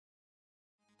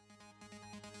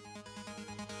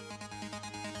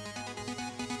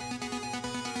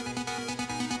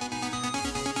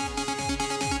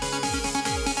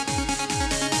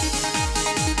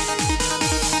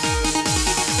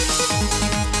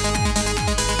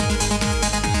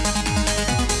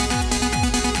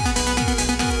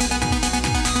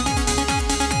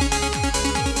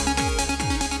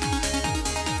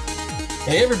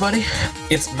Hey everybody,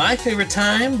 it's my favorite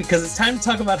time because it's time to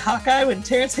talk about Hawkeye when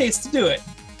Terrence hates to do it.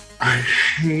 I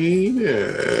hate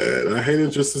it. I hate it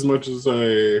just as much as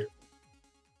I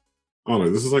don't know.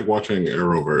 This is like watching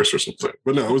Arrowverse or something.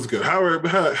 But no, it was good.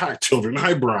 Hi, children.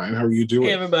 Hi, Brian. How are you doing?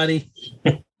 Hey everybody.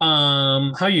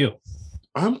 How are you?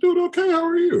 I'm doing okay. How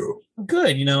are you?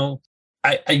 Good. You know,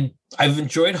 I've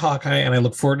enjoyed Hawkeye and I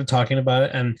look forward to talking about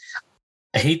it. And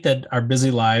I hate that our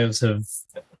busy lives have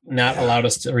not allowed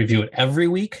us to review it every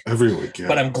week. Yeah.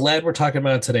 But I'm glad we're talking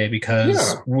about it today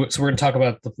because we're going to talk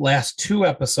about the last two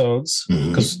episodes.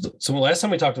 So the last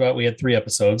time we talked about, we had 3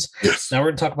 episodes. Yes. Now we're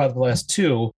going to talk about the last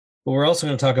 2, but we're also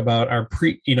going to talk about our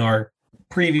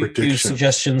preview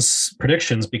suggestions,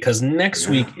 predictions, because next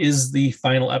week is the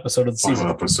final episode of the season.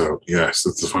 Final episode. Yes,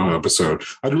 it's the final episode.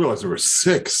 I didn't realize there were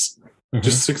 6.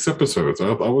 Just 6 episodes.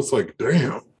 I was like,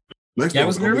 damn. Next I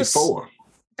was nervous. 4.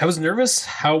 I was nervous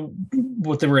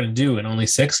what they were going to do in only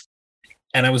 6.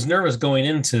 And I was nervous going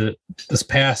into this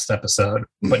past episode,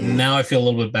 but now I feel a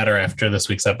little bit better after this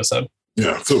week's episode.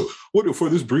 Yeah. So for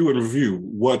this Brew and review,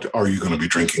 what are you going to be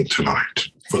drinking tonight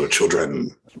for the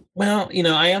children? Well, you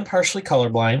know, I am partially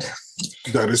colorblind.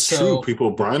 That is true.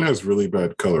 Brian has really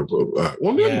bad color.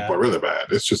 Really bad.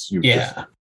 It's just you. Yeah.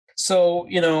 So,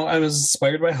 you know, I was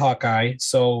inspired by Hawkeye.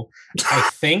 So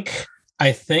I think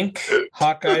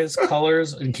Hawkeye's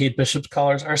colors and Kate Bishop's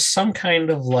colors are some kind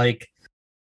of like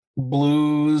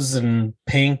blues and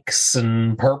pinks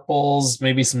and purples,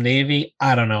 maybe some navy.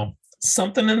 I don't know.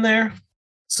 Something in there.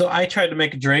 So I tried to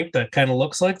make a drink that kind of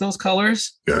looks like those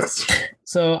colors. Yes.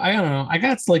 So I don't know. I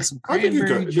got like some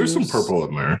cranberry juice. There's some purple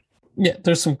in there. Yeah,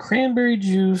 there's some cranberry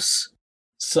juice,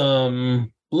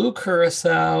 some blue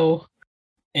curacao,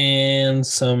 and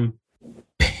some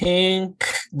pink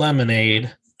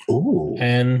lemonade. Ooh.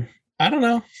 And I don't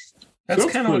know. That's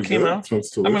kind of what came out. I'm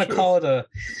going to call it a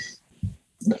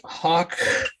Hawk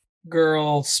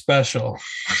Girl special.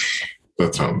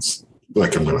 That sounds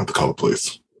like I'm going to have to call the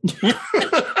police.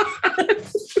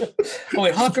 Oh,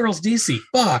 wait, Hawk Girl's DC.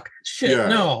 Fuck. Shit,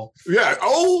 no. Yeah.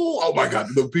 Oh my God.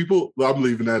 The people, I'm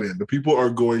leaving that in. The people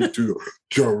are going to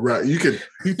direct.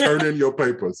 You turn in your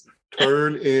papers.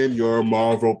 Turn in your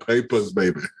Marvel papers,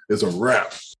 baby. It's a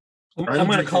wrap. I'm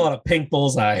going to call it a pink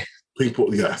bullseye.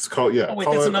 People, yes. Oh, wait,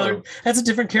 that's a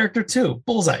different character too.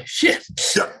 Bullseye. Shit.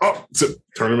 Yeah. Oh, so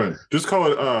turn them in. Just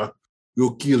call it,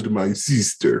 you killed my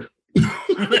sister.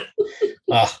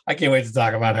 Oh, I can't wait to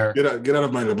talk about her. Get out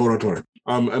of my laboratory.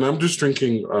 And I'm just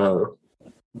drinking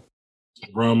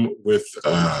rum with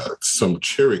some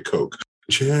cherry Coke.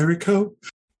 Cherry Coke.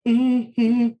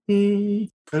 It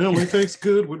only tastes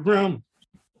good with rum.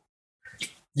 Do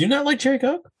you not like cherry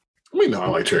Coke? I mean, no, I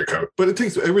like cherry Coke, but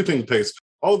everything tastes.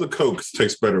 All the Cokes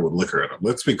taste better with liquor in them.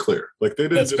 Let's be clear. Like they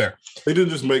didn't. They didn't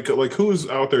just make it. Like who's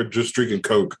out there just drinking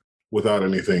Coke without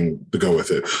anything to go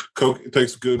with it? Coke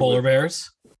tastes good. Polar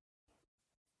bears.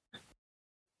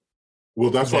 Well,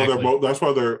 that's why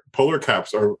their polar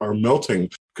caps are melting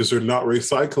because they're not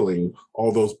recycling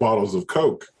all those bottles of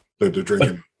Coke that they're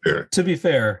drinking here. To be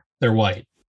fair, they're white.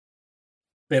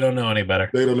 They don't know any better.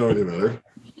 They don't know any better.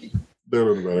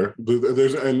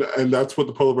 And that's what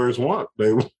the polar bears want.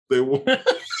 They want.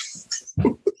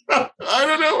 I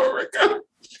don't know where we're going.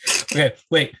 Okay,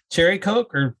 wait. Cherry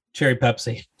Coke or cherry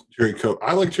Pepsi? Cherry Coke.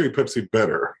 I like cherry Pepsi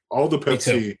better. All the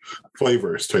Pepsi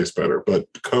flavors taste better, but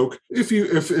Coke, if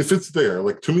it's there,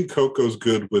 like to me, Coke goes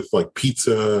good with like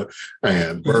pizza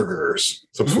and burgers.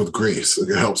 Something with grease.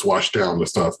 It helps wash down the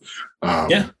stuff.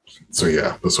 So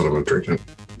yeah, that's what I'm drinking.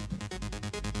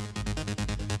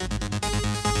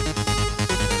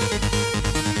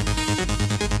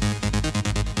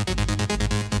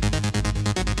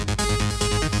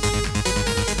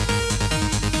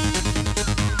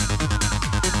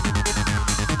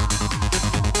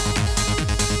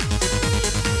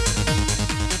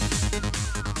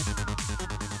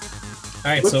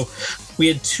 All right, so we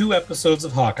had 2 episodes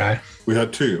of Hawkeye. We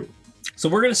had 2. So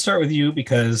we're going to start with you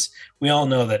because we all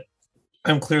know that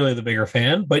I'm clearly the bigger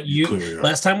fan. But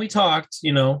last time we talked,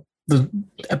 you know, the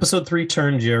episode 3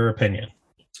 turned your opinion.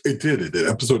 It did.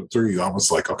 Episode 3, I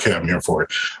was like, okay, I'm here for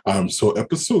it. So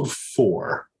episode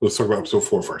 4, let's talk about episode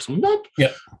 4 first.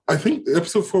 I think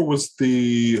episode 4 was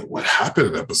what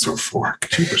happened in episode 4?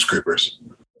 Jeepers creepers.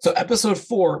 So episode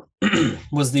 4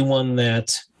 was the one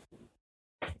that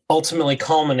ultimately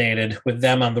culminated with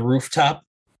them on the rooftop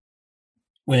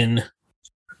when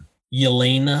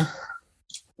Yelena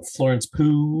Florence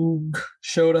Pugh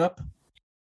showed up.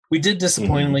 We did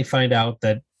disappointingly find out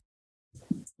that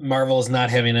Marvel is not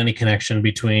having any connection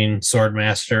between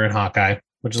Swordmaster and Hawkeye,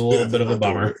 which is a little bit of a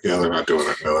bummer. Yeah, they're not doing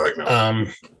it. No.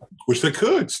 Which they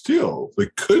could still. They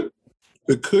could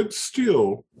It could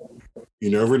still. You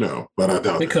never know, but I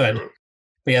doubt it could.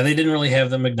 But yeah, they didn't really have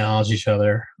them acknowledge each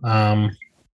other.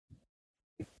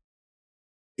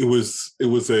 It was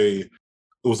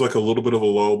like a little bit of a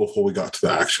lull before we got to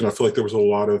the action. I feel like there was a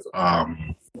lot of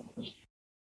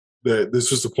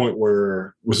this was the point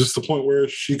where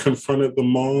she confronted the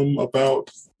mom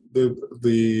about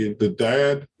the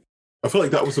dad. I feel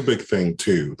like that was a big thing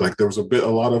too. Like there was a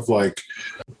lot of like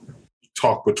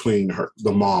talk between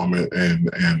the mom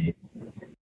and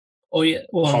oh yeah,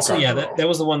 well, so yeah, that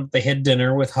was the one that they had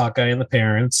dinner with Hawkeye and the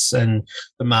parents, and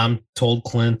the mom told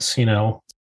Clint,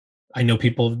 I know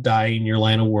people die in your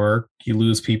line of work, you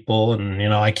lose people,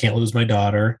 and I can't lose my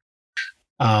daughter.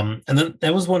 And then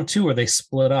that was one too where they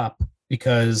split up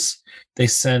because they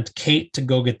sent Kate to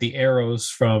go get the arrows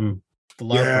from the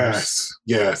LARPers.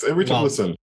 Yes. Every time,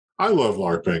 listen, I love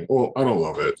LARPing. Well, I don't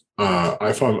love it.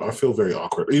 I feel very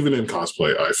awkward. Even in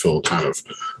cosplay, I feel kind of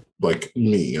like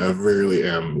me. I rarely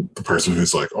am the person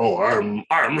who's like, "Oh,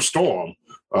 I'm Storm."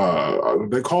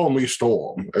 They call me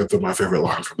Storm. It's my favorite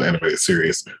line from the animated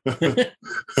series.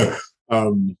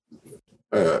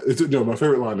 My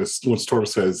favorite line is when Storm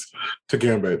says to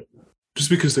Gambit,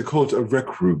 "Just because they call it a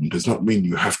rec room does not mean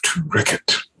you have to wreck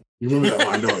it." You remember that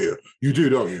line, don't you? You do,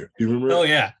 don't you? Do you remember? Oh,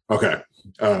 yeah. Okay.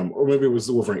 Or maybe it was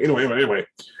the Wolverine. Anyway.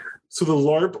 So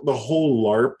the whole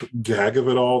LARP gag of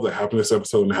it all that happened this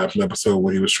episode and happened episode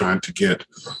when he was trying to get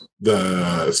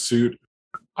the suit,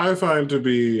 I find to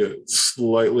be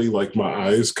slightly like my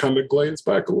eyes kind of glaze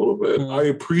back a little bit. I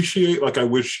appreciate, like, I'm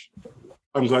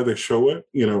glad they show it,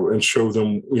 and show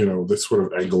them, this sort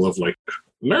of angle of like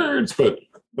nerds, but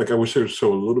like I wish they would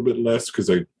show a little bit less because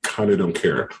I kind of don't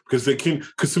care because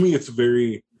to me it's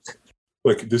very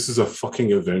like this is a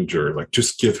fucking Avenger. Like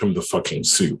just give him the fucking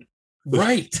suit.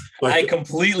 Right. Like, I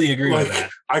completely agree with that.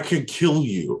 I can kill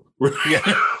you. Yeah.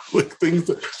 Like this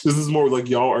is more like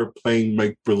y'all are playing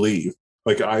make believe.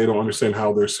 Like I don't understand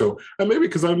how they're so, and maybe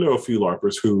because I know a few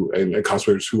LARPers and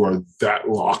cosplayers who are that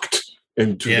locked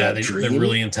into that dream. They're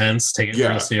really intense, take it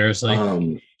really seriously.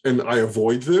 And I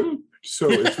avoid them.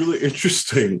 So it's really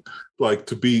interesting, like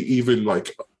to be even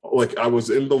like I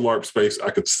was in the LARP space. I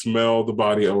could smell the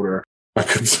body odor. I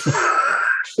could.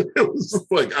 It was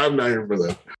just like I'm not here for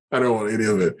that. I don't want any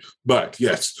of it. But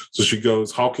yes, so she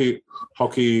goes. Hawkeye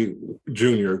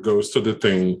Jr. goes to the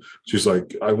thing. She's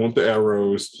like, I want the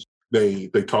arrows. They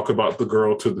talk about the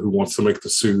girl who wants to make the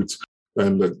suits,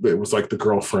 and it was like the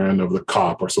girlfriend of the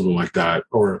cop or something like that,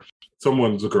 or.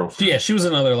 Someone's a girlfriend. Yeah, she was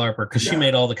another LARPer because she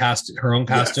made all the her own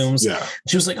costumes. Yes, yeah.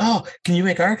 She was like, "Oh, can you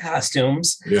make our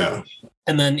costumes?" Yeah.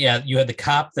 And then you had the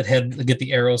cop that had to get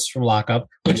the arrows from lockup,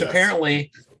 which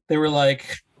apparently they were like,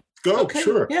 "Go, okay,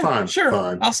 sure, yeah, fine, sure,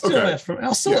 fine. I'll steal that from.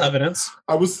 I'll steal evidence."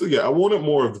 I wanted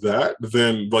more of that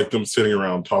than like them sitting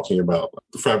around talking about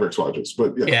the fabric swatches.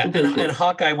 But and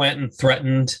Hawkeye went and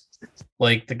threatened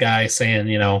like the guy saying,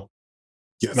 yes,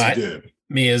 he did.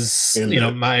 Me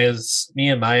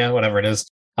and Maya, whatever it is.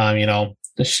 Her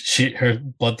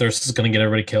bloodthirst is going to get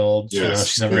everybody killed. Yes,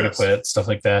 she's never going to quit. Stuff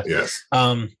like that. Yes.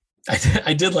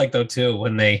 I did like though too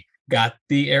when they got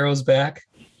the arrows back.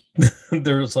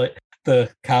 There was like the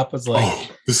cop was like, "Oh,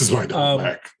 this is my dog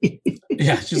back."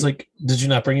 Yeah, she's like, "Did you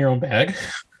not bring your own bag?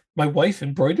 My wife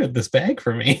embroidered this bag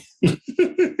for me."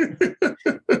 That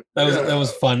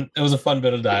was fun. It was a fun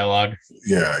bit of dialogue.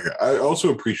 Yeah, I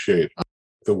also appreciate.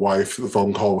 The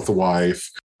phone call with the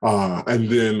wife. And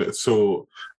then, so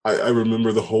I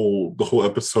remember the whole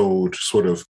episode sort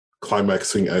of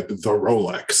climaxing at the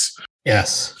Rolex.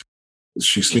 Yes.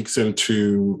 She sneaks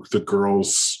into the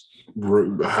girl's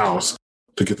house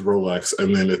to get the Rolex,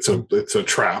 and then it's a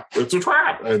trap. It's a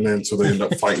trap. And then, so they end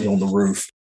up fighting on the roof.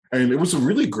 And it was a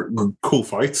really cool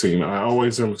fight scene. I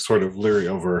always am sort of leery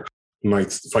over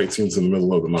fight scenes in the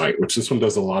middle of the night, which this one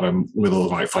does a lot of middle of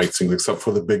the night fight scenes, except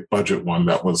for the big budget one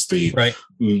that was the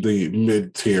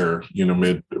mid-tier,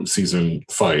 mid-season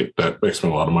fight that they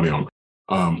spent a lot of money on.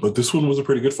 But this one was a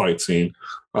pretty good fight scene.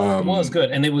 It was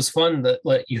good, and it was fun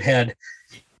that you had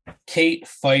Kate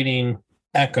fighting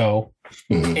Echo,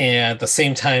 and at the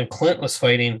same time Clint was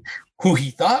fighting who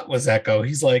he thought was Echo.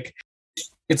 He's like,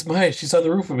 "It's Maya. She's on the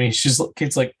roof with me."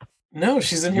 Kate's like, "No,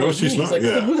 she's in here with me." She's not.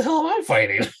 He's like, "Who the hell am I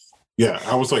fighting?" Yeah,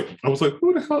 I was like,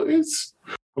 who the hell is?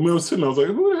 I was sitting, I was like,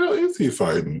 who the hell is he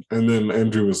fighting? And then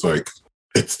Andrew was like,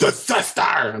 "It's the sister,"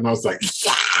 and I was like,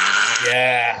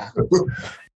 yeah.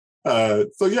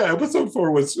 Episode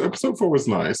 4 was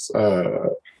nice.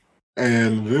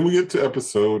 And then we get to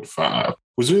episode 5.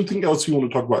 Was there anything else you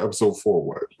want to talk about episode 4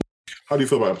 with? How do you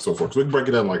feel about episode 4? Because we can break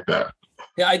it down like that.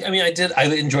 Yeah, I mean, I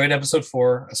enjoyed episode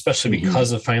 4, especially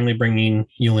because of finally bringing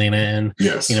Yelena in.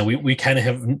 Yes. You know, we kind of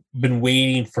have been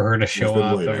waiting for her to show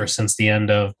up ever since the end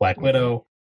of Black Widow.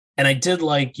 And I did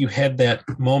like you had that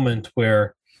moment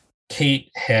where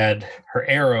Kate had her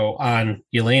arrow on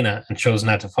Yelena and chose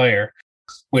not to fire,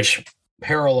 which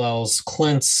parallels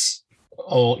Clint's,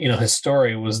 his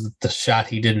story was the shot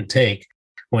he didn't take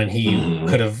when he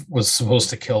was supposed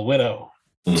to kill Widow,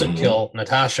 to kill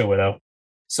Natasha Widow.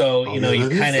 So, you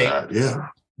kind of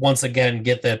once again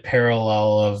get that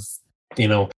parallel of,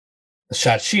 the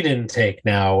shot she didn't take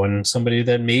now, and somebody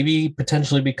that maybe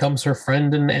potentially becomes her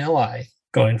friend and ally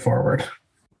going forward.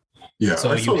 Yeah.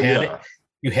 So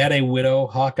you had a Widow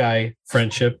Hawkeye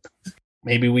friendship.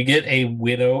 Maybe we get a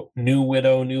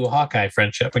new Hawkeye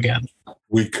friendship again.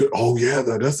 We could. Oh yeah,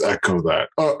 that does echo that.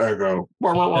 Echo.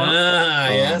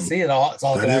 Yeah. See, it's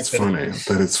all that is funny.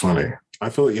 That is funny. I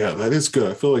feel like, that is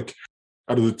good. I feel like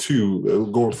out of the two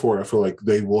going forward, I feel like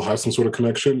they will have some sort of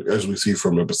connection, as we see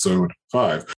from episode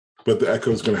 5. But the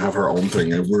Echo is going to have her own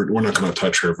thing, and we're not going to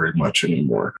touch her very much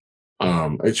anymore.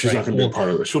 She's not going to be a part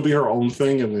of it. She'll be her own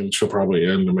thing, and then she'll probably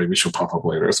end, and maybe she'll pop up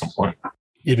later at some point.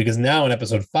 Yeah, because now in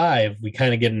episode 5, we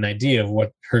kind of get an idea of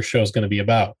what her show is going to be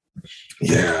about.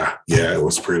 Yeah, it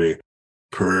was pretty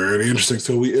interesting.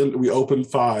 So we opened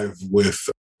 5 with.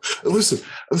 Listen,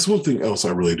 that's one thing else I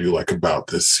really do like about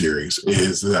this series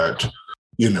is that,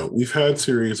 we've had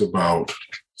series about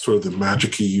sort of the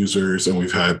magic-y users, and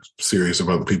we've had series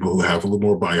about the people who have a little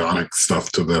more bionic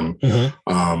stuff to them.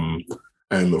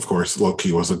 And of course,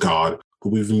 Loki was a god, but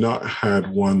we've not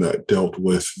had one that dealt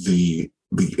with the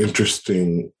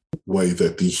interesting way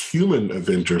that the human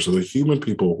Avengers, or the human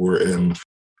people who are in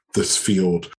this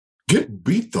field, get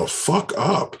beat the fuck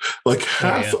up. Like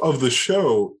half of the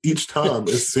show each time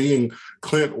is seeing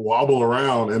Clint wobble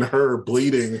around and her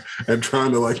bleeding and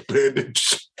trying to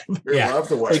bandage their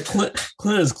life away. Like Clint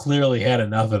has clearly had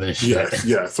enough of this shit.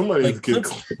 Yeah. Somebody's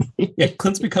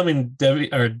Clint's becoming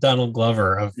Donald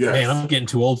Glover of, man, I'm getting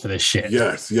too old for this shit.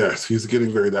 Yes. He's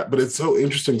getting very that. But it's so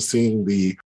interesting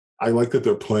seeing I like that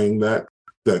they're playing that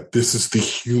this is the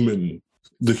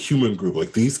human group.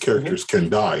 Like, these characters can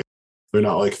die. They're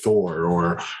not like Thor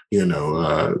or,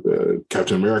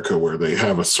 Captain America, where they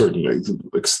have a certain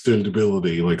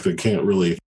extendability. Like, they can't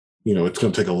really, it's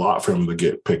going to take a lot for them to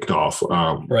get picked off.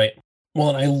 Right. Well,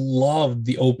 and I love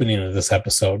the opening of this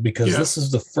episode because this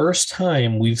is the first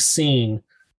time we've seen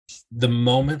the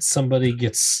moment somebody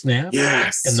gets snapped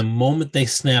and the moment they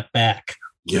snap back.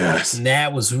 Yes. And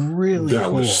that was really cool.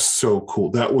 That was so cool.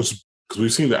 That was because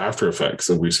we've seen the after effects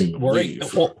and we've seen them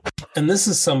leave. Well, and this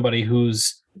is somebody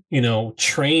who's,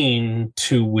 trained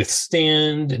to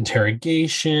withstand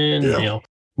interrogation,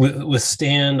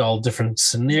 withstand all different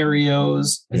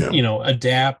scenarios,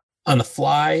 adapt on the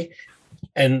fly.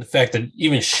 And the fact that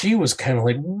even she was kind of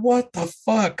like, what the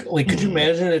fuck? Like, could you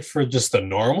imagine it for just a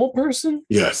normal person?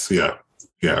 Yes.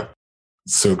 Yeah.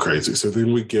 So crazy. So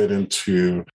then we get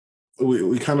into,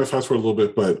 we kind of fast forward a little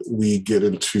bit, but we get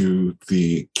into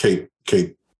the Kate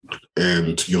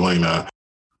and Yelena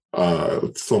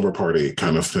slumber party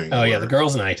kind of thing. Oh, the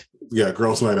girls' night. Yeah,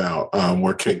 girls' night out,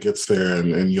 where Kate gets there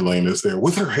and Yelena's there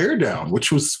with her hair down,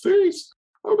 which was very.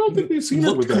 I don't think we've seen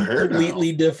her with her hair down.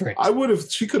 Completely different.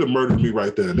 She could have murdered me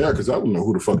right then and there because I don't know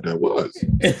who the fuck that was.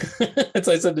 That's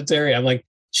what I said to Terry. I'm like,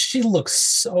 she looks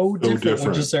so different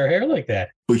with just her hair like that.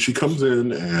 But she comes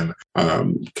in and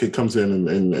Kate comes in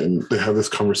and they have this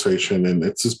conversation, and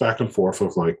it's this back and forth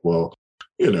of like, well,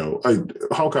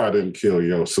 Hawkeye didn't kill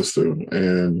your sister.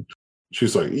 And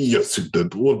she's like, yes, he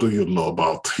did. What do you know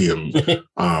about him?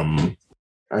 And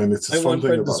it's this fun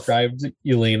thing about... described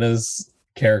Yelena's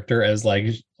character as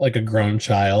like a grown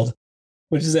child,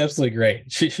 which is absolutely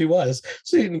great. She was.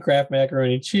 She's eating Kraft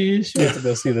macaroni and cheese. She wants to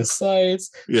go see the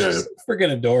sights. Yeah. She's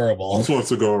freaking adorable. Just wants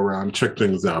to go around, check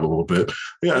things out a little bit.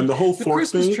 Yeah, and the whole fork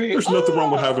Christmas thing, there's nothing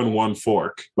wrong with having one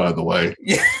fork, by the way.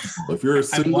 Yeah. If you're a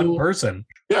single... I'm one person.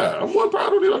 Yeah, I'm one. I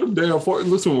don't need a damn fork.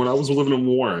 Listen, when I was living in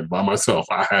Warren by myself,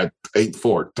 I had 8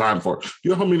 time forks.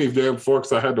 You know how many damn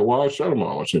forks I had to wash? I don't know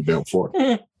how much damn fork.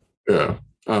 Yeah.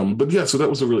 But yeah, so that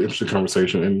was a really interesting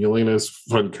conversation. And Yelena's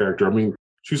fun character. I mean,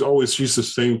 she's the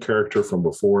same character from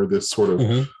before, this sort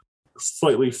of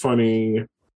slightly funny,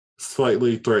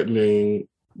 slightly threatening,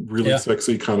 really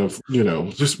sexy kind of,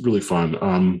 just really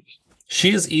fun.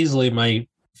 She is easily my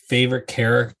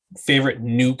favorite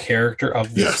new character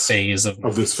of this phase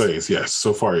of this phase. Yes.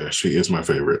 So far, yes, she is my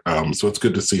favorite. So it's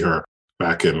good to see her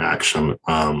back in action.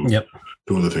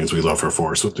 Doing the things we love her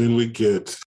for. So then we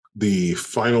get the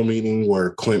final meeting where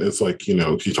Clint is like, he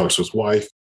talks to his wife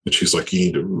and she's like, you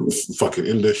need to fucking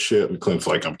end this shit. And Clint's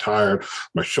like, I'm tired.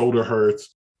 My shoulder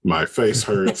hurts. My face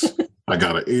hurts. I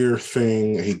got an ear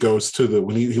thing. He goes to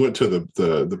when he went to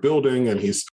the building, and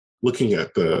he's looking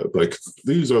at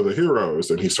these are the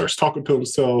heroes, and he starts talking to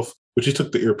himself, but he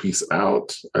took the earpiece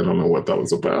out. I don't know what that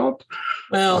was about.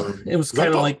 Well, it was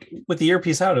kind of like with the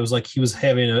earpiece out, it was like he was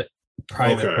having a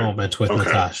private moment with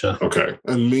Natasha. Okay.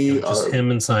 And me, just him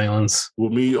in silence.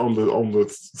 With me on the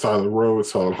side of the road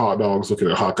selling hot dogs, looking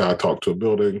at Hawkeye talk to a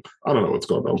building. I don't know what's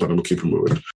going on, but I'm gonna keep it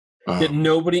moving.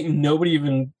 Nobody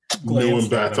even no one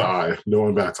bats an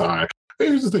eye. Hey,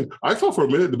 here's the thing. I thought for a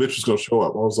minute the bitch was gonna show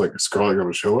up. I was like, is Scarlett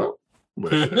gonna show up?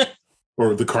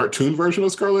 Or the cartoon version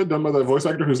of Scarlett done by that voice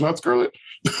actor who's not Scarlett.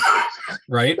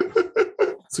 Right.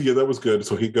 So yeah, that was good.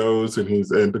 So he goes and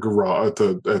he's in the garage at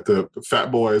the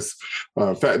Fat Boy's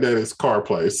Fat Daddy's car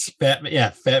place. Fat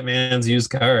Man's Used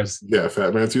Cars. Yeah,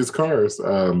 Fat Man's Used Cars.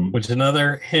 Which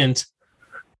another hint.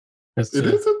 It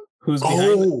isn't. Who's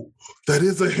behind it? That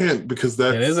is a hint because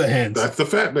that is a hint. That's the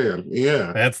Fat Man.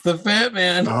 Yeah, that's the Fat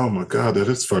Man. Oh my god, that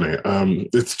is funny.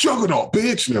 It's Juggernaut,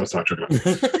 bitch. No, it's not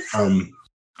Juggernaut.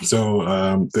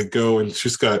 So they go and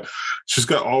she's got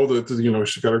all the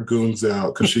she got her goons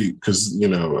out because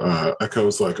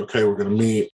Echo's like, okay, we're gonna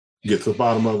meet, get to the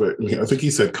bottom of it. And I think he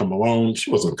said come alone.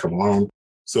 She wasn't come alone.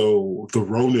 So the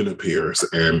Ronin appears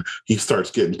and he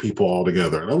starts getting people all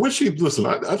together. And I wish he'd listen.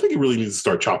 I think he really needs to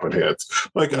start chopping heads.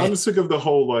 Like, I'm sick of the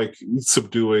whole like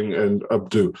subduing and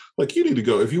updo. Like, you need to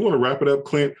go, if you want to wrap it up,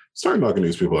 Clint, start knocking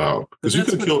these people out. Because you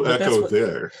could have killed Echo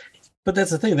there. But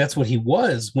that's the thing. That's what he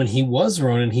was. When he was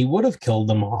Ronin, he would have killed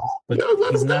them all. But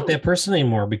he's not that person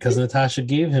anymore because Natasha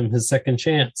gave him his second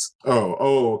chance.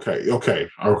 Oh, okay.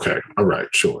 All right,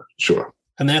 sure.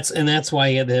 And that's why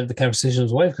he had to have the conversation with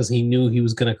his wife, because he knew he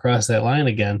was going to cross that line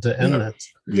again to end it.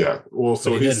 Yeah. Well,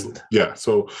 so he's didn't. Yeah.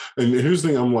 So, and here's the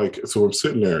thing. I'm like, so I'm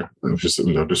sitting there, and just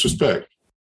no disrespect,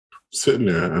 sitting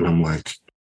there, and I'm like,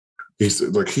 he's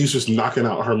just knocking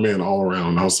out her men all around.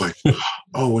 And I was like,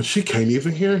 oh, and she can't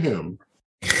even hear him.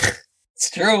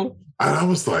 It's true. And I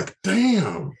was like,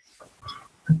 damn.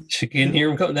 She can hear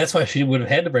him coming. That's why she would have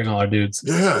had to bring all our dudes.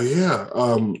 Yeah.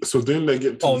 So then they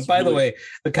get to and by the way,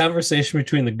 the conversation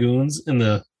between the goons in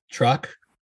the truck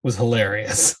was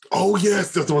hilarious. Oh,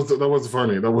 yes. That was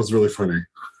funny. That was really funny.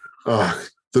 The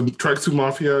Tracksuit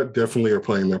Mafia definitely are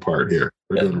playing their part here.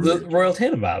 The Royal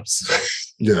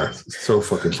Tannenbaums. Yeah. So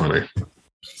fucking funny.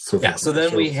 So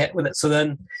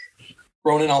then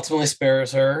Ronan ultimately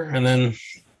spares her and then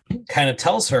kind of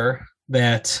tells her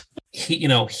that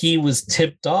he was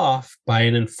tipped off by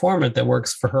an informant that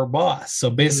works for her boss. So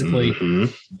basically,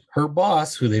 her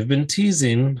boss, who they've been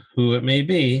teasing, who it may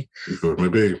be,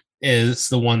 is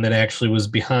the one that actually was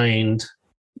behind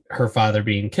her father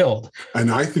being killed.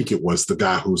 And I think it was the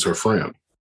guy who's her friend,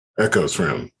 Echo's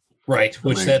friend. Right,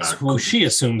 which that's who she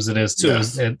assumes it is, too.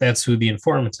 Yes. That's who the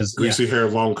informant is. Greasy hair,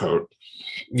 long coat.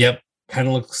 Yep. Kind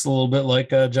of looks a little bit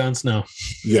like Jon Snow.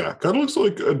 Yeah, kind of looks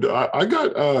like I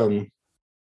got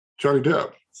Johnny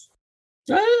Depp.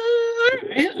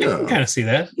 I can kind of see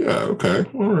that. Yeah, okay.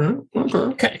 All right.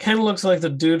 Okay. Kind of looks like the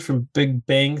dude from Big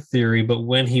Bang Theory, but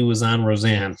when he was on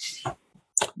Roseanne.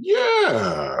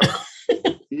 Yeah.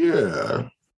 Yeah.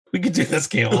 We could do this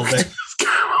game all day.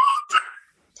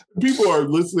 People are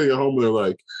listening at home and they're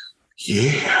like,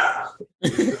 yeah.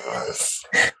 Yes.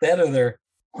 That or they're,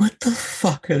 what the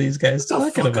fuck are these guys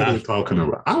talking about? Are they talking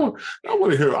about? I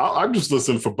want to hear. I'm just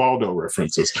listening for Baldo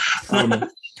references.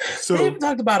 So they haven't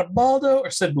talked about a Baldo or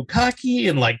said Bukkake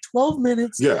in like 12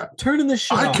 minutes. Yeah, turning the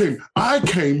show. I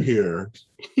came here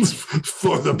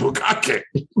for the Bukkake.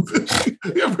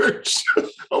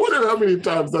 I wonder how many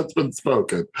times that's been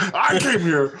spoken. I came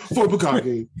here for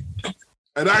Bukkake,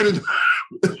 and I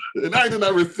did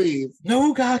not receive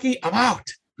no Bukkake. I'm out.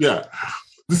 Yeah,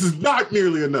 this is not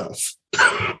nearly enough.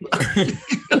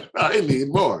 I need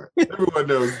more. Everyone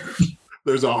knows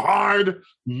there's a hard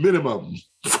minimum.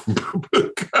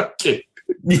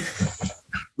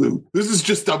 This is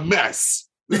just a mess.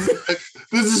 This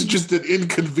is just an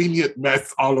inconvenient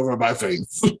mess all over my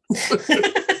face.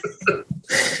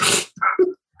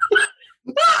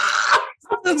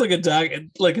 Sounds like a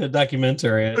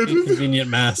documentary. An inconvenient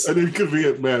mess. An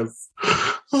inconvenient mess.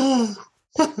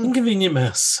 Inconvenient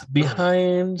mess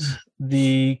behind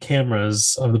the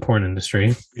cameras of the porn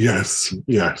industry. Yes.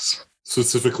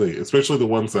 Specifically, especially the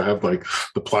ones that have like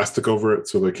the plastic over it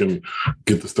so they can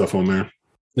get the stuff on there.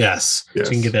 Yes. So you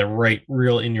can get that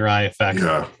real in your eye effect.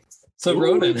 Yeah. So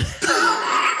Ronan.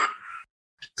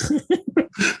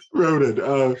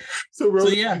 Ronan.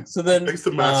 So then takes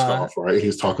the mask off, right?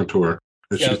 He's talking to her.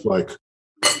 And she's like,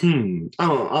 I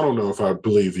don't know if I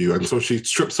believe you. And so she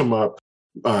strips him up,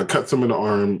 cuts him in the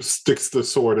arm, sticks the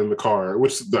sword in the car,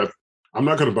 which that I'm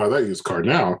not going to buy that used car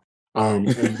now. And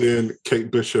then Kate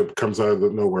Bishop comes out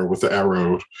of nowhere with the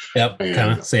arrow. Yep,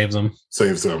 kind of saves him.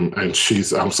 And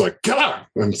I was like, kill her!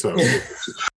 And so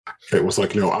Kate was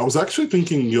like, no, I was actually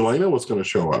thinking Yelena was going to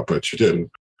show up, but she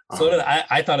didn't. So did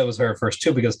I thought it was her first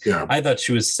too, because I thought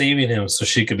she was saving him so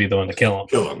she could be the one to kill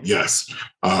him. Yes.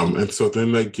 And so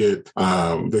then they get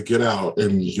out,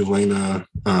 and Yelena.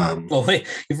 Oh wait,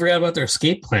 you forgot about their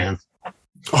escape plan.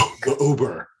 Oh, the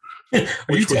Uber.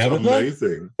 Which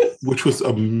was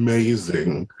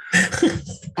amazing.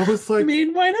 I was like, I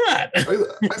mean, why not?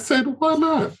 I said, why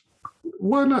not?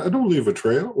 Why not? I don't leave a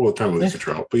trail. Well, it kind of leaves a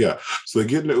trail, but yeah. So they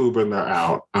get in the Uber and they're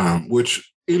out,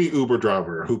 which any Uber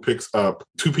driver who picks up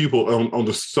two people on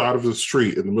the side of the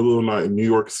street in the middle of the night in New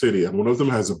York City, and one of them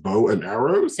has a bow and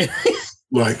arrows,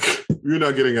 like, you're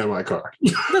not getting out of my car.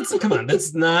 Come on,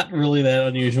 that's not really that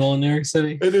unusual in New York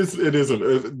City. It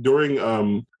isn't. During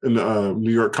in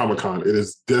New York Comic Con, it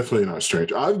is definitely not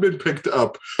strange. I've been picked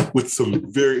up with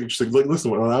some very interesting. Like,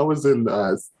 listen, when I was in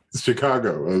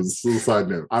Chicago, as a side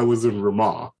note, I was in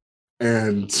Ramah,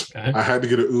 and I had to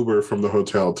get an Uber from the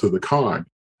hotel to the con,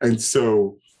 and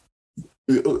so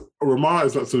Ramah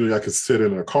is not something I could sit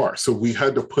in a car. So we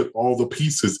had to put all the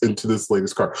pieces into this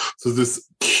latest car. So this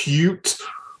cute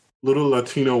little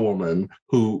Latino woman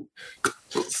who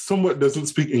somewhat doesn't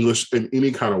speak English in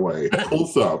any kind of way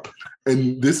pulls up,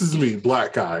 and this is me,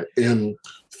 black guy, in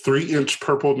 3-inch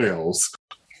purple nails,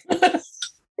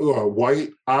 white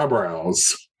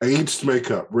eyebrows, aged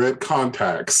makeup, red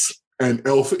contacts, and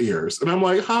elf ears. And I'm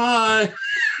like, hi.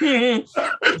 And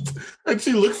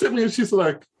she looks at me and she's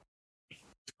like,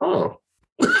 oh.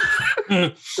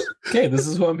 Okay, this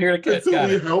is what I'm here to get. So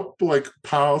we help like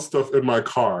pile stuff in my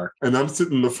car, and I'm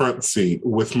sitting in the front seat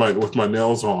with my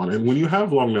nails on. And when you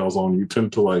have long nails on, you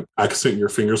tend to like accent your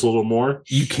fingers a little more.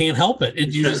 You can't help it.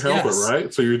 You can't help it,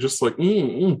 right? So you're just like,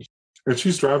 And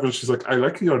she's driving. She's like, I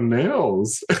like your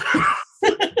nails.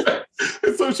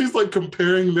 And so she's like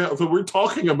comparing nails. So we're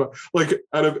talking about, like,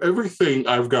 out of everything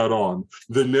I've got on,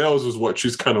 the nails is what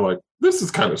she's kind of like, this is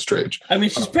kind of strange. I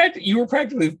mean, you were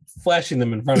practically flashing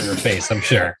them in front of her face, I'm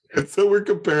sure. And so we're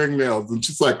comparing nails, and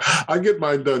she's like, I get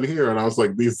mine done here. And I was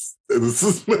like, this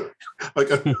is like,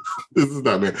 this is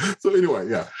not me. So anyway,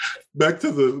 yeah, back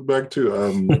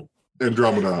to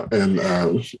Andromeda. And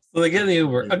so they get in the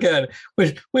Uber again.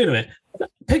 Wait a minute.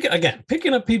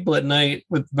 Picking up people at night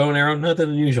with bow and arrow, nothing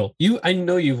unusual. I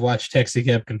know you've watched Taxi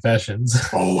Cab Confessions.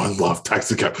 Oh, I love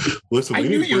Taxi Cab. Listen, I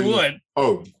knew you would.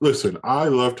 Oh, listen, I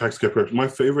love Taxi Cab Confessions. My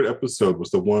favorite episode was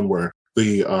the one where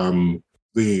the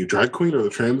drag queen or the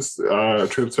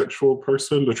transsexual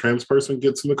person, the trans person,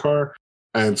 gets in the car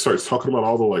and starts talking about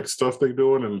all the like stuff they're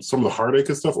doing and some of the heartache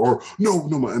and stuff. Or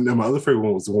my other favorite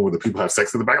one was the one where the people have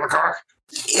sex in the back of the car.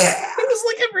 Yeah, it was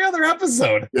like every other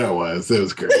episode. Yeah, it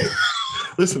was great.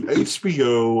 Listen,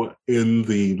 HBO in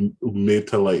the mid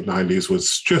to late 90s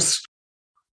was just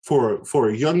for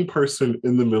a young person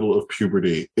in the middle of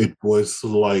puberty. It was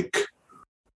like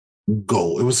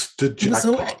gold. It was the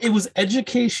jackpot. It was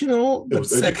educational, but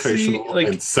sexy,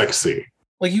 and sexy.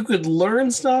 Like you could learn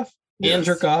stuff and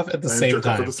jerk off at the same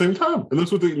time. And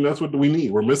that's what we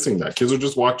need. We're missing that. Kids are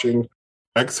just watching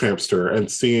X Hamster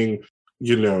and seeing,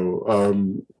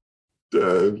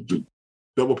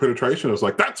 double penetration. Is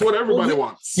like, that's what everybody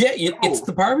wants. Yeah, it's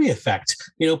the Barbie effect.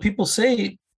 People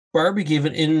say Barbie gave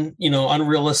it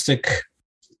unrealistic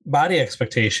body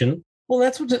expectation. Well,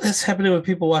 that's happening with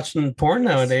people watching porn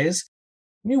nowadays.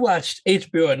 When you watched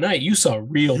HBO at night, you saw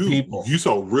real people. You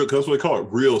saw real, that's what they call it,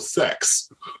 real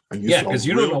sex. And because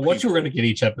you don't know what you were going to get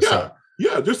each episode.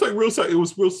 Yeah, just like real sex. It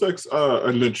was real sex.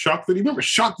 And then Shock Video. Remember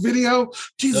Shock Video?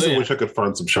 Jesus, I wish I could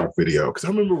find some Shock Video. Because I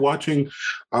remember watching,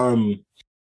 watching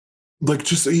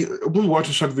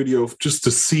Shock Video just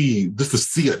to see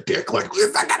a dick. Like,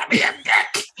 is that going to be a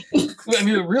dick? I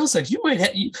mean, real sex, you might have,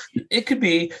 it could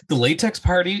be the latex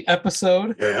party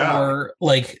episode, or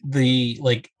like the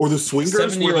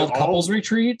swingers 7-year-old couples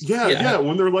retreat. Yeah,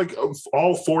 when they're like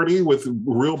all 40 with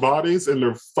real bodies and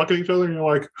they're fucking each other, and you're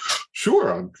like,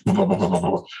 sure, Or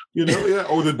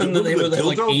the and then they were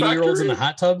like 80-year-olds in the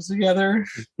hot tubs together.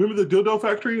 Remember the dildo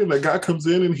factory, and the guy comes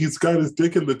in and he's got his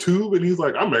dick in the tube, and he's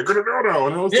like, I'm making a dildo,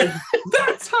 and I was like,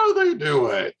 that's how they do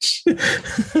it.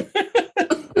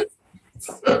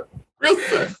 Real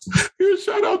sex. Here's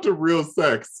shout out to Real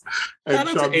Sex. And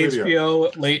shout out to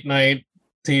HBO late night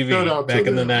TV back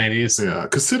in the 90s. Yeah,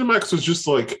 because Cinemax was just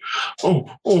like, yeah,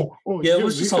 it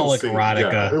was just all like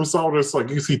erotica. Yeah, it was all just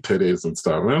like, you see titties and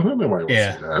stuff. I don't know why you want to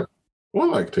see that. Well,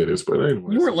 I like titties, but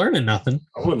anyway. You weren't learning nothing.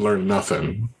 I wouldn't learn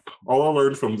nothing. All I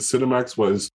learned from Cinemax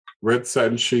was red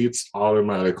satin sheets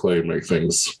automatically make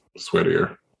things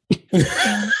sweatier.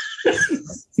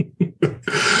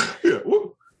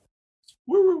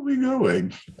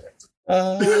 doing?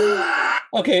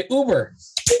 Okay, Uber.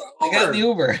 They got the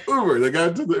Uber. They got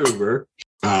into the Uber.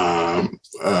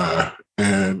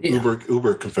 And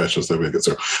Uber confessions that we get.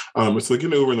 So it's like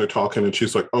in Uber and they're talking and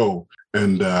she's like, oh,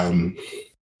 and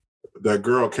that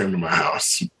girl came to my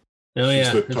house. Oh,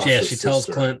 she tells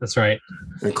Clint. That's right.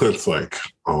 And Clint's like,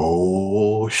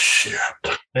 oh, shit.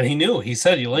 And he knew. He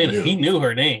said Yelena. He knew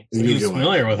her name. He was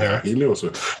familiar with her. He knows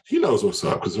what's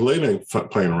up because Yelena ain't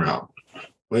playing around.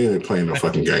 Yelena ain't playing no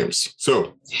fucking games.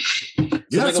 So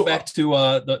they go back to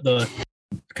the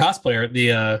cosplayer,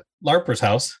 the LARPer's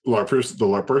house. The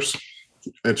LARPers.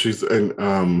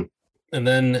 And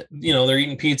then, they're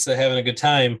eating pizza, having a good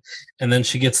time. And then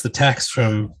she gets the text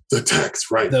from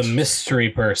the mystery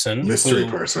person.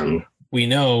 We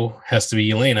know has to be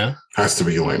Yelena.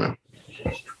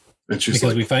 And she's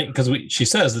she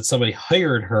says that somebody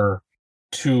hired her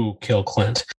to kill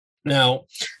Clint. Now,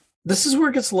 this is where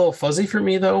it gets a little fuzzy for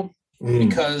me, though,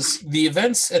 because the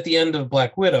events at the end of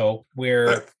Black Widow,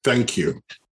 where thank you.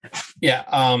 Yeah.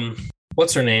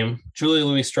 What's her name? Julia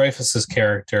Louis-Dreyfus's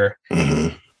character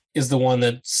is the one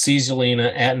that sees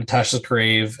Yelena at Natasha's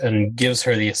grave and gives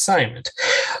her the assignment.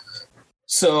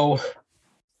 So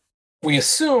we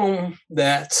assume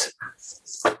that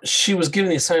she was given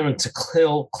the assignment to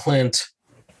kill Clint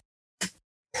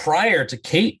prior to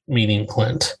Kate meeting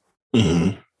Clint.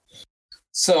 Mm-hmm.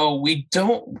 So we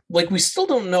still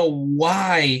don't know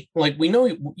why. Like, we know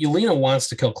Yelena wants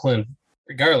to kill Clint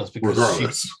regardless,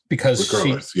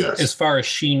 because yes. As far as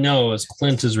she knows,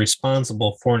 Clint is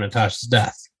responsible for Natasha's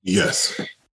death. Yes.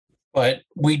 But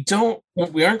we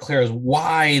aren't clear as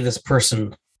why this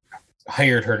person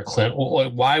hired her to Clint.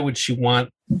 Why would she want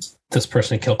this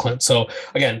person to kill Clint? So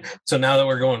now that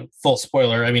we're going full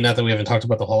spoiler, I mean, not that we haven't talked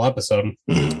about the whole episode,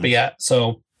 but yeah,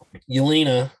 so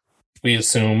Yelena, we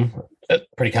assume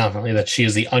pretty confidently that she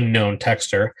is the unknown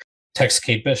texter, texts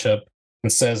Kate Bishop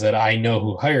and says that I know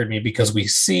who hired me, because we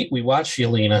watch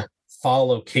Yelena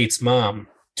follow Kate's mom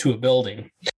to a building.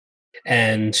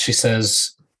 And she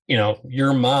says,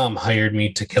 your mom hired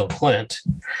me to kill Clint.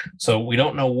 So we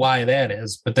don't know why that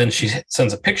is. But then she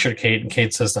sends a picture to Kate, and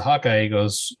Kate says to Hawkeye, he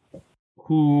goes,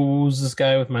 who's this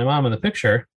guy with my mom in the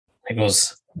picture? He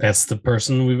goes, that's the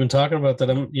person we've been talking about that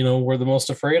we're the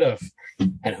most afraid of.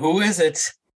 And who is it?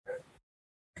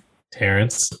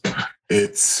 Terrence.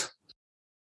 It's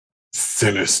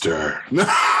Sinister. You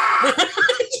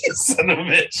son of a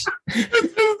bitch.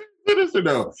 Sinister,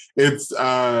 no. It's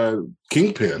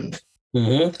Kingpin.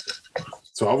 Mm-hmm.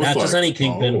 So I was not just any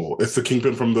Kingpin. It's the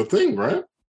Kingpin from the Thing, right?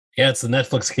 Yeah, it's the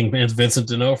Netflix Kingpin. It's Vincent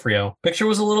D'Onofrio. Picture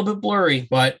was a little bit blurry,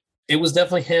 but it was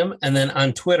definitely him. And then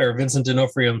on Twitter, Vincent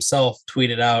D'Onofrio himself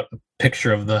tweeted out a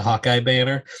picture of the Hawkeye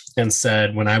banner and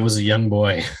said, "When I was a young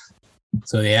boy."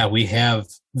 So yeah, we have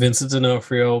Vincent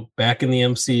D'Onofrio back in the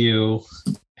MCU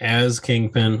as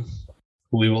Kingpin,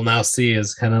 who we will now see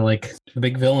as kind of like the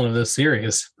big villain of this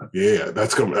series. Yeah,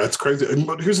 that's crazy.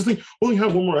 But here's the thing: we only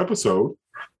have one more episode.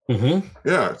 Mm-hmm.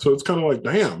 Yeah, so it's kind of like,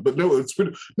 damn. But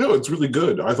it's really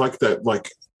good. I like that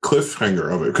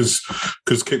cliffhanger of it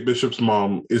because Kate Bishop's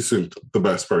mom isn't the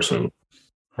best person,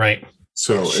 right?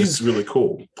 So it's really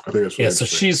cool. I think it's really so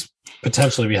she's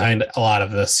potentially behind a lot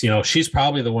of this. She's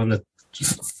probably the one that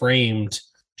framed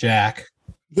Jack.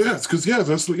 Yes, because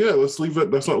let's leave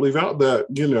it. Let's not leave out that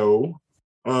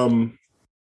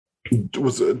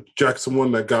was Jack's the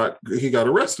one that got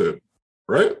arrested,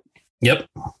 right? Yep.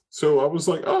 So I was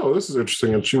like, oh, this is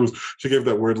interesting. And she gave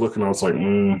that weird look, and I was like,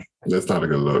 that's not a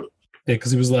good look. Yeah,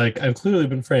 because he was like, I've clearly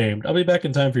been framed. I'll be back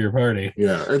in time for your party.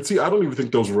 Yeah. And see, I don't even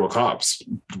think those were real cops,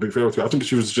 to be fair with you. I think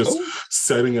she was just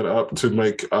setting it up to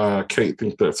make Kate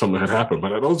think that something had happened.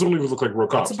 But those don't even look like real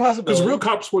cops. That's a possibility. Because real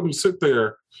cops wouldn't sit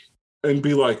there and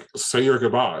be like, say your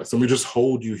goodbyes. Let me just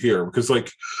hold you here. Because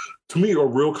to me, a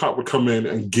real cop would come in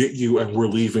and get you, and we're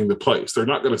leaving the place. They're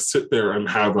not going to sit there and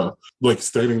have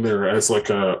standing there as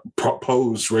a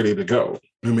pose ready to go.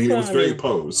 I mean, it was very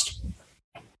posed.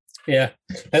 Yeah,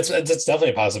 that's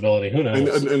definitely a possibility. Who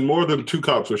knows? And more than two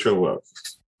cops will show up.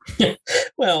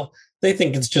 Well, they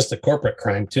think it's just a corporate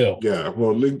crime too. Yeah,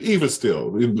 well, even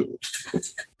still,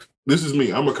 this is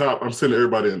me. I'm a cop. I'm sending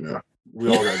everybody in there. We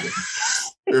all got it.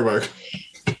 Everybody.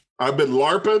 I've been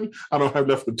LARPing. I don't have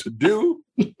nothing to do.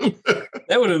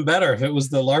 That would have been better if it was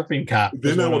the LARPing cop.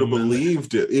 Then I would have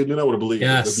believed it. Then I would have believed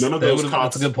it. None of those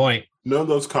cops. That's a good point. None of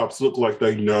those cops look like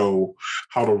they know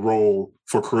how to roll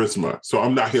for charisma. So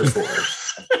I'm not here for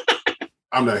it.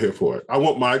 I'm not here for it. I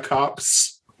want my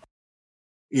cops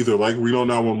either like Reno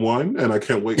 911, and I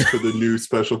can't wait for the new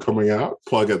special coming out.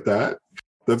 Plug at that.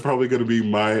 That's probably going to be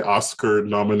my Oscar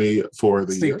nominee for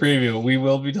the year. Sneak preview. We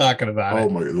will be talking about it. Oh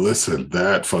my! Listen,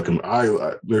 that fucking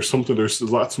there's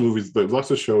lots of movies, there's lots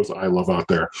of shows I love out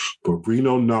there, but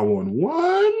Reno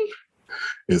 911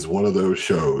 is one of those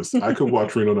shows. I could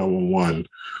watch Reno 911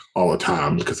 all the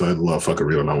time because I love fucking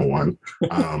Reno 911.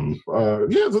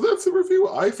 Yeah, so that's the review.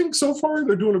 I think so far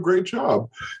they're doing a great job.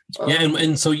 Yeah,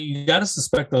 and so you got to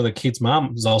suspect though that Kate's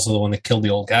mom was also the one that killed the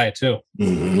old guy too.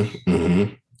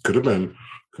 Could have been.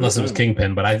 Unless it was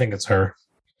Kingpin, but I think it's her.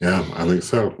 Yeah, I think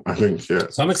so. Yeah.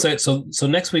 So I'm excited. So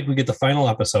next week we get the final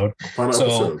episode.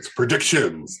 Episodes,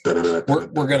 predictions.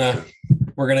 We're gonna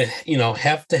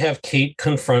have to have Kate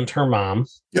confront her mom.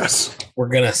 Yes. We're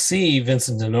gonna see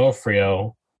Vincent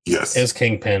D'Onofrio. Yes. As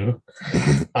Kingpin.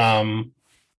 I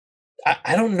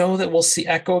don't know that we'll see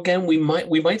Echo again. We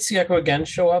might see Echo again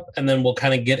show up, and then we'll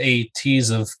kind of get a tease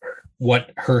of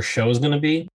what her show is going to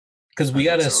be, because we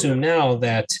got to assume now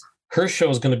that her show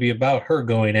is going to be about her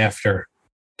going after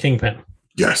Kingpin.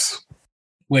 Yes.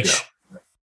 Which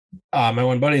my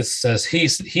one buddy says he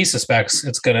suspects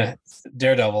it's going to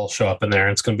Daredevil show up in there,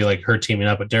 and it's going to be like her teaming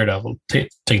up with Daredevil to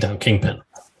take down Kingpin.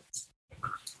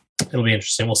 It'll be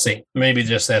interesting. We'll see. Maybe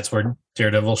just that's where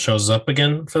Daredevil shows up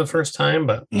again for the first time.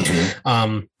 But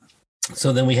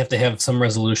so then we have to have some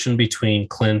resolution between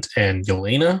Clint and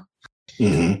Yelena.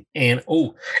 And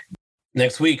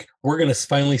next week we're gonna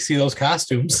finally see those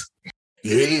costumes.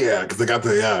 Yeah, because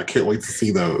I can't wait to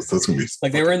see those. That's gonna be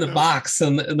like they were in the box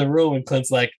in the room, and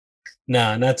Clint's like,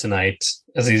 "Nah, not tonight."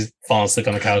 As he's falling asleep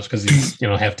on the couch because he's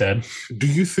half dead. Do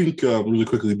you think really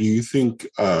quickly? Do you think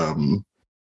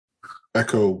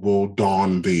Echo will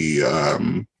don the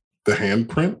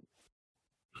handprint?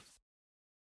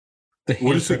 The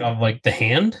handprint of like the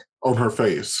hand on her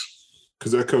face.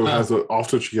 Because Echo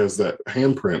often she has that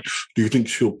handprint. Do you think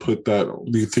she'll put that?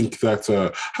 Do you think that's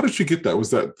how did she get that? Was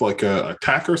that like a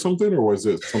tack or something, or was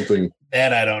it something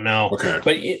that I don't know?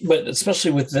 Okay, but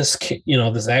especially with this,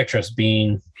 this actress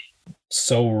being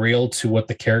so real to what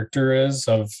the character is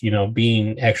of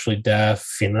being actually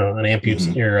deaf, an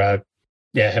amputee or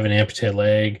having an amputated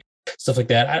leg, stuff like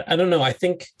that. I don't know. I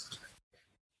think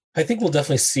we'll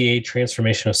definitely see a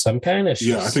transformation of some kind as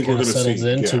she I think we're going to settles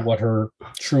into what her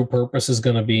true purpose is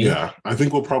going to be. Yeah, I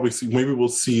think we'll probably see. Maybe we'll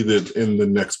see that in the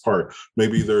next part.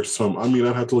 Maybe there's some. I mean,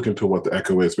 I'd have to look into what the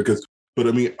Echo is but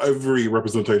I mean, every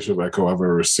representation of Echo I've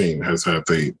ever seen has had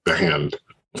the hand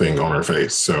thing on her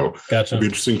face. So gotcha. It'd be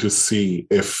interesting to see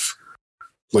if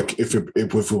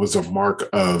it was a mark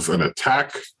of an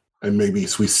attack, and maybe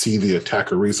we see the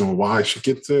attacker reason why she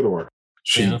gets it, or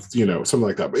she, something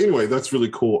like that. But anyway, that's really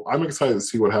cool. I'm excited to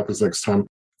see what happens next time.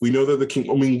 We know that the king.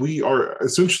 I mean, we are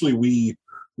essentially we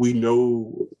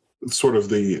know sort of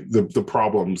the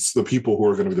problems, the people who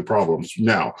are going to be the problems.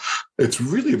 Now, it's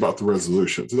really about the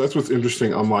resolution. So that's what's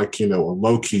interesting. Unlike a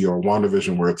Loki or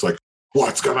WandaVision, where it's like,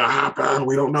 what's going to happen?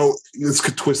 We don't know. This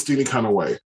could twist any kind of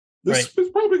way. This is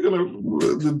probably going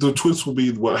to. The twist will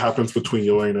be what happens between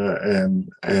Yelena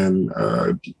and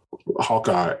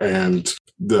Hawkeye and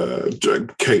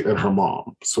the Kate and her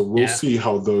mom. So we'll see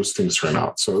how those things turn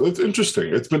out. So that's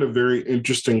interesting. It's been a very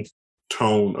interesting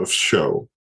tone of show.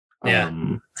 Yeah,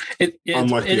 it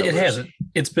has.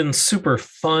 It's been super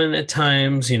fun at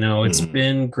times. It's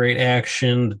been great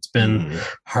action. It's been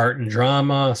heart and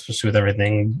drama, especially with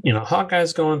everything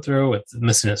Hawkeye's going through with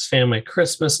missing his family at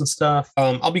Christmas and stuff.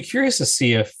 I'll be curious to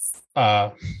see if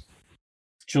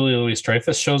Julia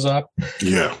Louis-Dreyfus shows up.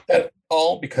 Yeah, at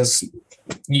all, because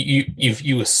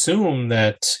you assume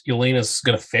that Yelena's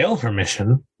going to fail her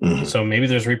mission, so maybe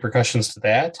there's repercussions to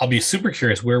that. I'll be super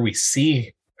curious where we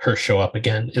see her show up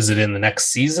again. Is it in the next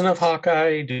season of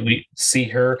Hawkeye? Do we see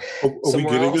her? Are we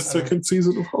getting a second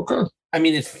season of Hawkeye? I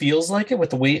mean, it feels like it with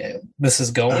the way this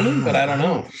is going, but I don't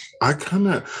know. I kind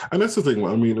of, and that's the thing.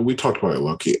 I mean, we talked about it,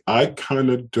 Loki. I kind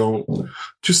of don't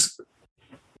just.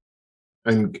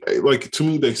 And like to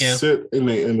me, they sit and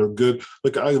they're good.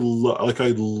 Like I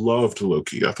loved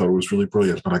Loki. I thought it was really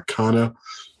brilliant, but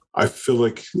I feel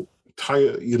like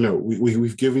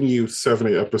we've given you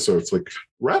 7-8 episodes. Like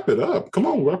wrap it up. Come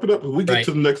on, wrap it up. We get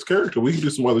to the next character. We can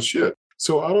do some other shit.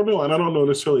 So I don't know, and I don't know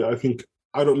necessarily.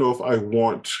 I don't know if I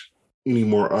want any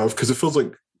more of, because it feels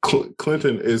like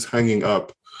Clinton is hanging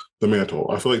up the mantle.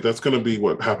 I feel like that's going to be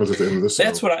what happens at the end of this.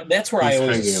 That's where I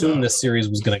always assumed this series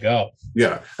was going to go.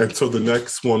 Yeah, and so the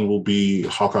next one will be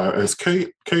Hawkeye as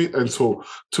Kate, and so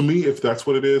to me, if that's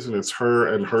what it is, and it's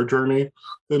her and her journey,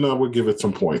 then I would give it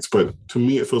some points. But to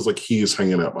me, it feels like he is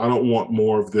hanging up. I don't want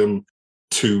more of them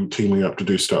to teaming up to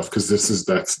do stuff, because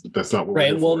that's not what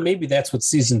right. Well, maybe that's what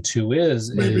season 2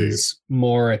 is. Maybe is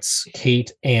more it's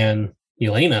Kate and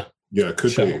Yelena. Yeah, it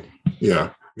could be.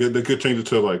 Yeah. They could change it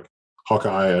to like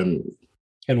Hawkeye and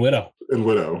Widow.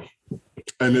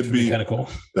 And it'd be kind of cool.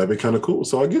 That'd be kind of cool.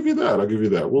 So I'll give you that.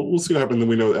 We'll see what happens. Then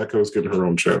we know Echo's getting her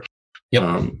own show. Yep.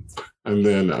 And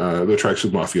then the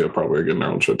Tracksuit Mafia probably getting their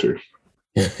own show too.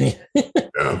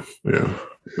 yeah.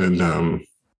 And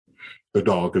the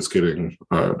dog is getting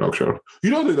a dog show.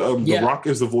 You know that The Rock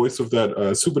is the voice of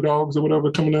that Super Dogs or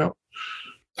whatever coming out?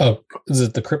 Oh, is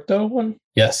it the Crypto one?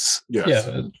 Yes.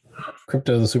 Yeah.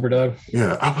 Crypto the Super Dog.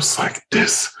 Yeah. I was like,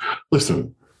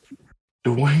 listen,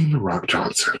 Dwayne The Rock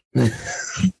Johnson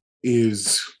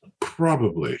is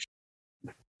probably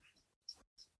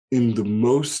in the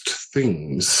most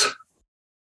things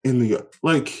in the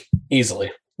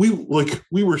easily. We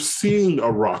were seeing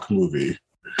a Rock movie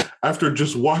after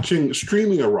just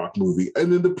streaming a Rock movie,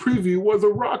 and then the preview was a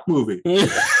Rock movie.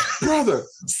 Brother,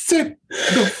 sit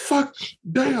the fuck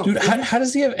down. Dude, how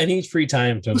does he have any free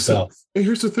time to himself? And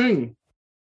here's the thing.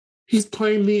 He's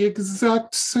playing the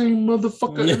exact same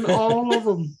motherfucker in all of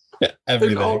them.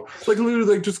 Everything.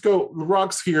 Literally, just go, The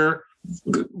Rock's here,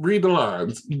 read the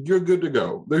lines, you're good to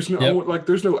go. There's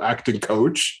no acting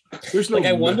coach. There's no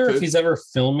I wonder if he's ever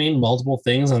filming multiple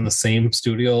things on the same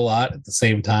studio lot at the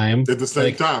same time. At the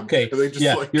same time. Okay,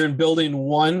 you're in building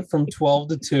 1 from 12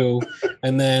 to 2,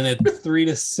 and then at 3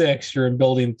 to 6, you're in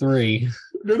building 3.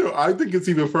 No, I think it's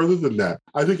even further than that.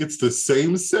 I think it's the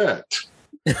same set.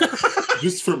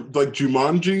 Just from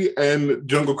Jumanji and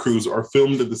Jungle Cruise are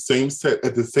filmed at the same set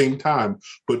at the same time,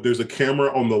 but there's a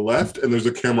camera on the left and there's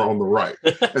a camera on the right.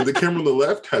 And the camera on the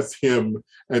left has him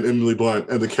and Emily Blunt,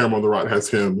 and the camera on the right has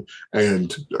him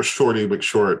and Shorty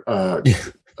McShort.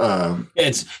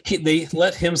 They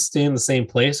let him stay in the same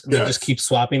place, and they just keep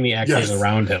swapping the actors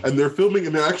around him. And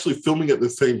they're actually filming at the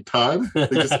same time. They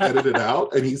just edit it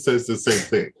out, and he says the same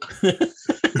thing.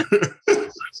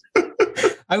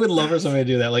 I would love for somebody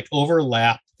to do that,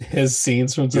 overlap his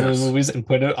scenes from some of the movies and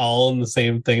put it all in the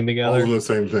same thing together. All in the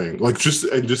same thing.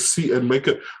 Just see and make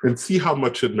it and see how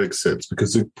much it makes sense,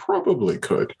 because it probably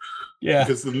could. Yeah.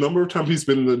 Because the number of times he's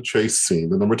been in the chase scene,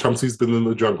 the number of times he's been in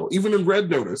the jungle, even in Red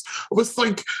Notice, it was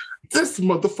like, this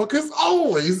motherfucker's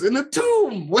always in a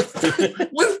tomb with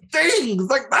things.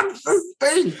 That's his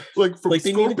thing. From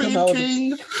Scorpion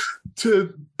King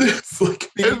to this,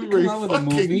 every fucking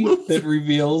movie that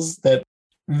reveals that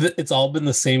it's all been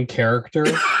the same character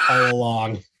all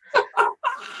along. That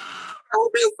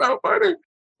would be so funny.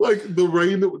 The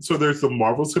rain. So there's the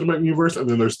Marvel Cinematic Universe, and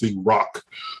then there's the Rock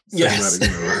Cinematic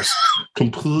Universe.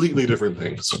 Completely different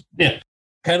things. Yeah.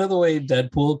 Kind of the way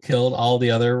Deadpool killed all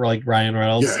the other Ryan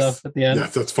Reynolds stuff at the end.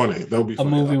 Yes, that's funny. That would be a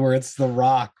movie where it's The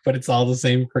Rock, but it's all the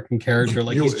same freaking character.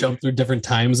 He's jumped through different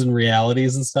times and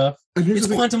realities and stuff. And it's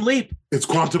Quantum Leap. It's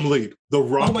Quantum Leap. The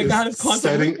Rock. Oh my God! It's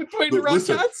Quantum Leap between The Rock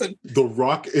Johnson. The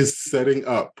Rock is setting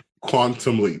up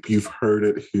Quantum Leap. You've heard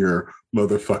it here,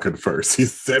 motherfucking first.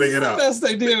 He's setting it up. Best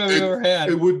idea I've ever had.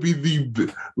 It would be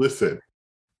listen.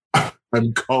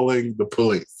 I'm calling the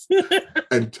police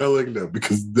and telling them,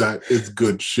 because that is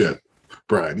good shit.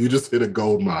 Brian, you just hit a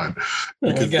gold mine,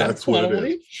 because that's what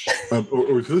it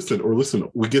is. Or listen,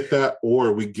 we get that,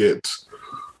 or we get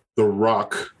the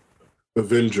Rock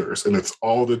Avengers, and it's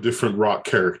all the different Rock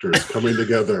characters coming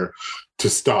together to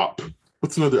stop.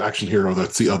 What's another action hero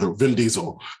that's the other? Vin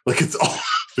Diesel. It's all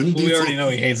Vin Diesel. We already know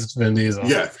he hates Vin Diesel.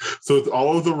 Yes. So it's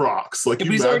all of the Rocks. If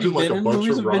he's already been in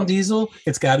movies of Vin Diesel,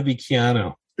 it's got to be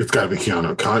Keanu. It's got to be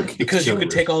Keanu. Because you could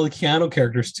take all the Keanu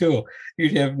characters too.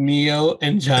 You'd have Neo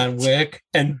and John Wick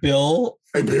and Bill.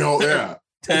 And Bill, yeah.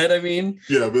 Ted, I mean.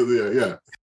 Yeah, but yeah.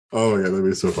 Oh yeah, that'd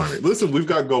be so funny. Listen, we've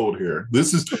got gold here.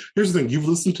 Here's the thing. You've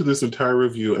listened to this entire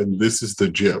review, and this is the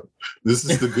gem. This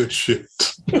is the good shit.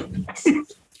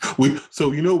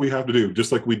 So you know what we have to do,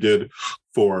 just like we did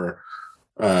for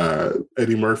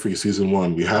Eddie Murphy season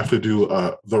 1. We have to do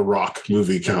the Rock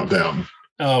movie countdown.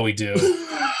 Oh, we do.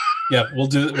 Yeah, we'll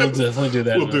definitely do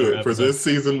that. We'll do it for this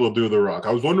season. We'll do The Rock.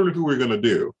 I was wondering who we were going to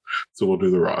do, so we'll do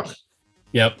The Rock.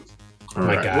 Yep. Oh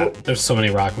my God, well, there's so many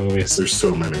Rock movies. There's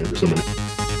so many.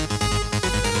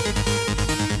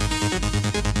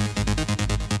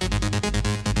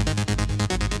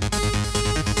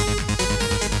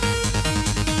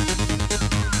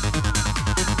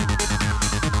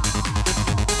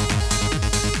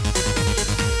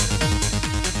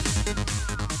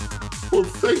 Well,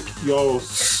 thank y'all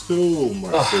so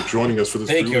much for joining us for this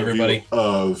review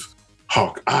of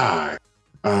Hawkeye.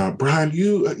 Brian,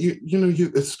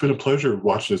 it's been a pleasure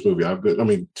watching this movie.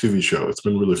 TV show. It's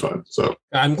been really fun. So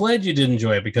I'm glad you did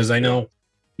enjoy it, because I know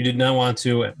you did not want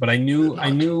to, but I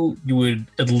knew you would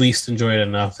at least enjoy it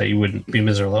enough that you wouldn't be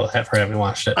miserable for having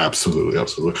watched it. Absolutely.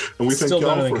 And we still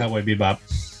better than Cowboy Bebop.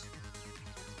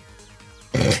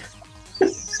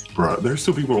 bro, there's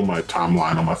still people on my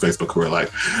timeline on my Facebook who are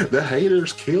like, the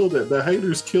haters killed it. The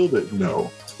haters killed it.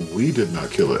 No, we did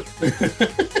not kill it.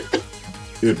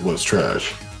 It was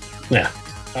trash. Yeah.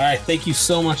 All right. Thank you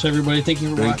so much, everybody. Thank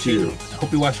you for watching. You.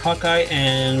 Hope you watch Hawkeye,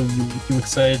 and I'm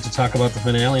excited to talk about the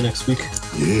finale next week.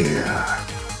 Yeah.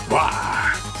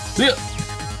 Bye. See ya.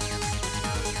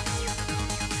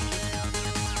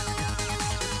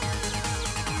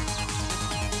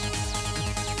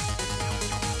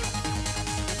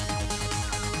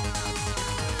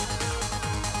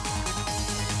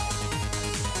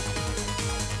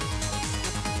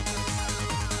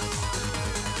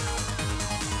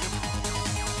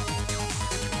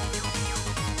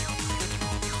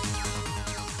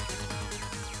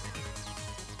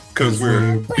 Because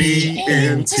we're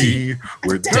BNT.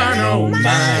 We're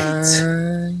dynamite.